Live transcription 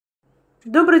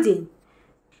Добрый день!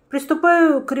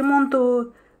 Приступаю к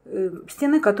ремонту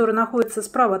стены, которая находится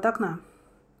справа от окна.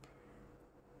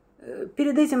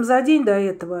 Перед этим, за день до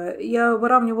этого, я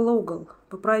выравнивала угол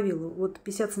по правилу, вот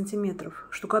 50 сантиметров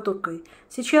штукатуркой.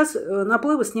 Сейчас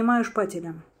наплывы снимаю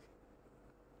шпателем.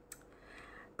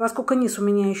 Поскольку низ у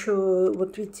меня еще,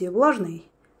 вот видите, влажный,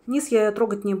 низ я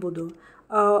трогать не буду.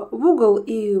 А в угол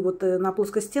и вот на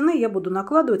плоской стены я буду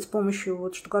накладывать с помощью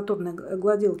вот штукатурной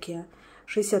гладилки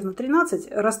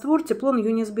 60×13 раствор теплон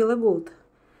Юнис белый голд.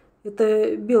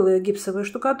 Это белая гипсовая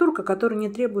штукатурка, которая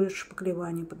не требует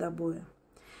шпаклевания под обои.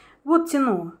 Вот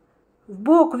тяну в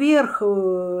бок, вверх.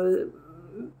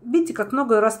 Видите, как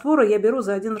много раствора я беру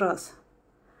за один раз.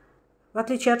 В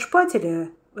отличие от шпателя,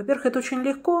 во-первых, это очень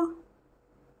легко.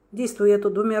 Действую я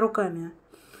тут двумя руками.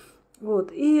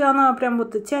 Вот. И она прям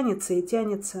вот тянется и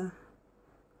тянется.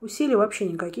 Усилий вообще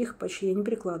никаких почти я не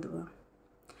прикладываю.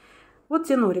 Вот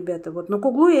тяну, ребята. Вот. Но к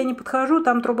углу я не подхожу,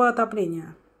 там труба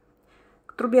отопления.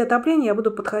 К трубе отопления я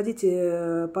буду подходить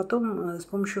потом с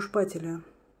помощью шпателя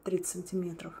 30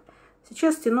 сантиметров.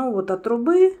 Сейчас тяну вот от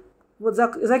трубы, вот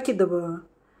закидываю.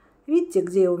 Видите,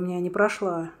 где у меня не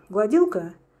прошла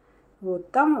гладилка?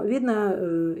 Вот там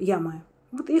видно ямы.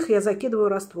 Вот их я закидываю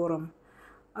раствором.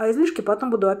 А излишки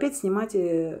потом буду опять снимать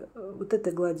вот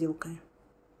этой гладилкой.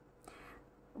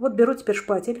 Вот беру теперь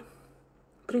шпатель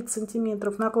 30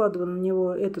 сантиметров, накладываю на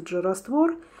него этот же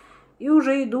раствор и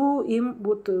уже иду им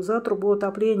вот за трубу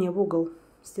отопления в угол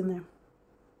стены.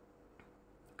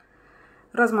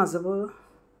 Размазываю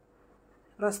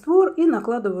раствор и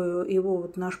накладываю его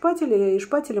вот на шпатель, и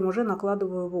шпателем уже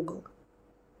накладываю в угол.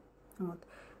 Вот.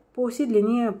 По всей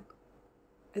длине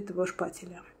этого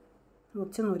шпателя.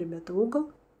 Вот тяну, ребята, в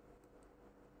угол.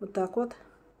 Вот так вот.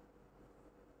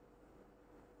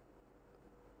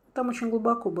 Там очень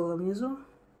глубоко было внизу.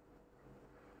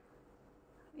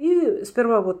 И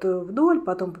сперва вот вдоль,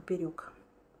 потом поперек.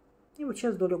 И вот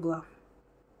сейчас вдоль угла.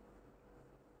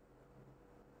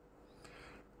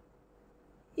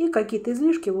 И какие-то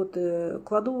излишки вот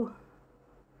кладу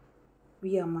в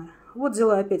ямы. Вот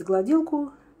взяла опять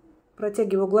гладилку.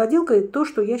 Протягиваю гладилкой то,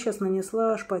 что я сейчас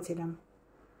нанесла шпателем.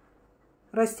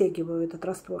 Растягиваю этот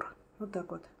раствор. Вот так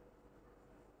вот.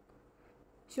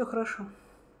 Все хорошо.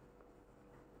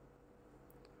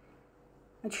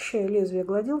 Очищаю лезвие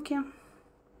гладилки.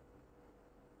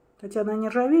 Хотя она не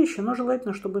ржавеющая, но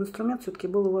желательно, чтобы инструмент все-таки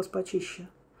был у вас почище.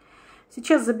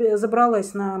 Сейчас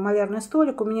забралась на малярный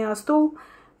столик. У меня стол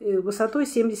высотой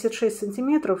 76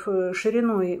 сантиметров,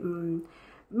 шириной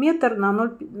метр на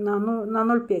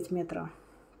 0,5 метра.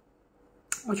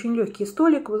 Очень легкий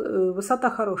столик,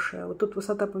 высота хорошая. Вот тут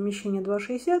высота помещения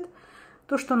 2,60,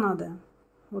 то, что надо.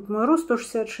 Вот мой рост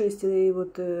 166 и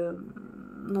вот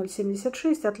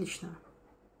 0,76, отлично.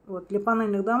 Вот. Для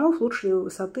панельных домов лучше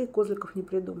высоты козликов не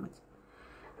придумать.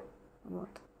 Вот.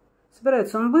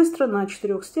 Собирается он быстро, на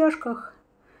 4 стяжках.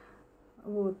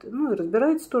 Вот. Ну и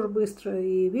разбирается тоже быстро.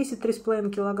 И весит 3,5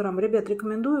 килограмма. Ребят,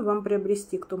 рекомендую вам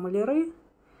приобрести, кто маляры,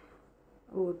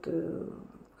 вот,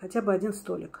 хотя бы один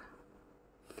столик.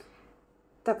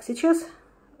 Так, сейчас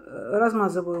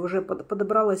размазываю, уже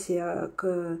подобралась я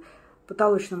к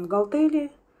потолочному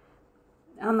галтели.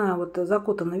 Она вот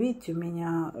закутана, видите, у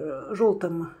меня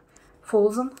желтым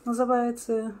фолзом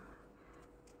называется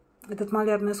этот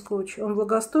малярный скотч. Он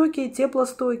влагостойкий,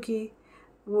 теплостойкий.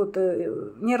 Вот,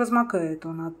 не размокает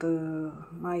он от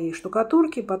моей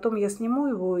штукатурки. Потом я сниму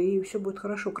его, и все будет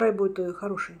хорошо. Край будет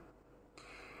хороший.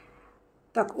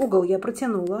 Так, угол я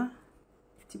протянула.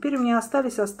 Теперь у меня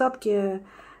остались остатки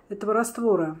этого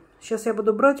раствора. Сейчас я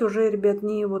буду брать уже, ребят,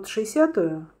 не вот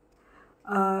 60-ю,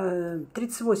 а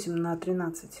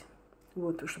 38×13.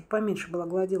 Вот, чтобы поменьше была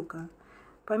гладилка.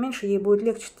 Поменьше ей будет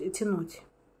легче тянуть.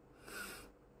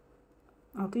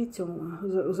 Вот видите, он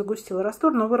загустил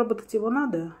раствор, но выработать его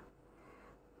надо.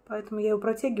 Поэтому я его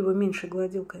протягиваю меньшей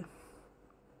гладилкой.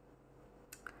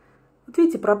 Вот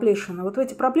видите проплешины. Вот в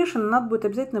эти проплешины надо будет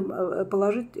обязательно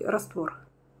положить раствор.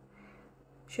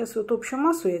 Сейчас вот общую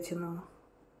массу я тяну.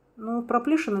 Но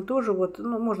проплешины тоже вот,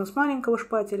 ну, можно с маленького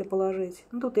шпателя положить.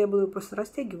 Ну, тут я буду просто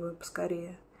растягиваю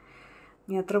поскорее.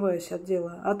 Не отрываюсь от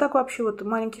дела. А так вообще вот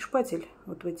маленький шпатель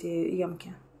вот в эти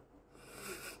ямки.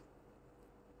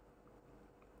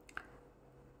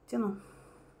 Тяну.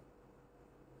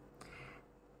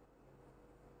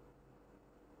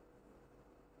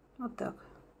 Вот так.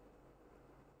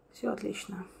 Все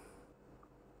отлично.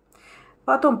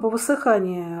 Потом по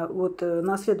высыханию, вот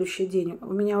на следующий день,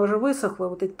 у меня уже высохло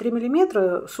вот эти 3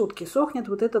 миллиметра в сутки, сохнет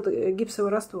вот этот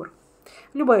гипсовый раствор.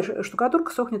 Любая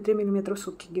штукатурка сохнет 3 миллиметра в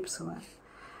сутки гипсовая.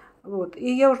 Вот.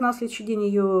 И я уже на следующий день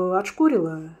ее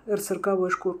отшкурила R40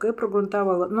 шкуркой и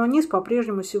прогрунтовала. Но низ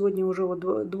по-прежнему сегодня уже вот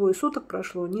двое суток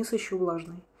прошло, низ еще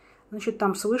влажный. Значит,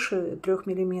 там свыше 3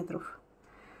 миллиметров.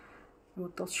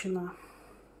 Вот толщина.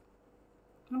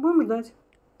 Ну, будем ждать.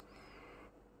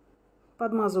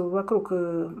 Подмазываю вокруг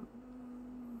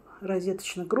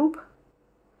розеточных групп.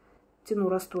 Тяну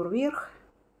раствор вверх.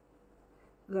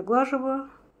 Заглаживаю.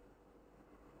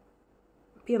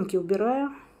 Пенки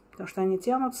убираю, потому что они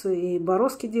тянутся и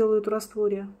бороздки делают в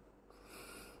растворе.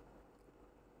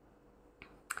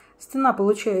 Стена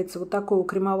получается вот такого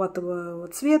кремоватого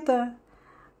цвета.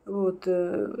 Вот,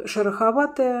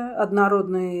 шероховатая,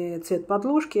 однородный цвет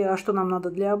подложки. А что нам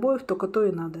надо для обоев, только то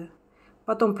и надо.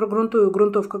 Потом прогрунтую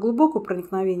грунтовка глубокого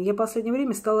проникновения. Я в последнее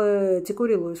время стала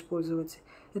текурилу использовать.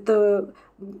 Это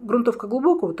грунтовка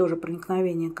глубокого тоже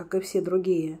проникновения, как и все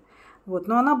другие. Вот,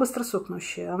 но она быстро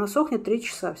сохнущая. Она сохнет 3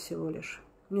 часа всего лишь.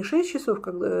 Не 6 часов,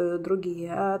 как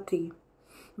другие, а 3.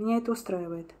 Меня это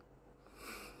устраивает.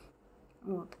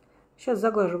 Вот. Сейчас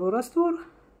заглаживаю раствор.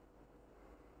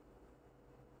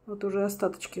 Вот уже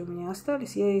остаточки у меня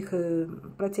остались. Я их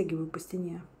протягиваю по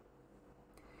стене.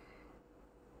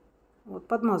 Вот,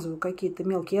 подмазываю какие-то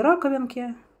мелкие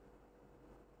раковинки.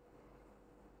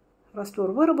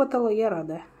 Раствор выработала, я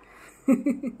рада.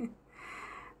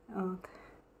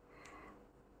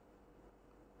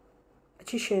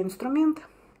 Очищаю инструмент.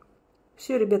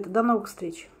 Все, ребята, до новых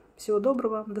встреч. Всего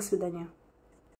доброго, до свидания.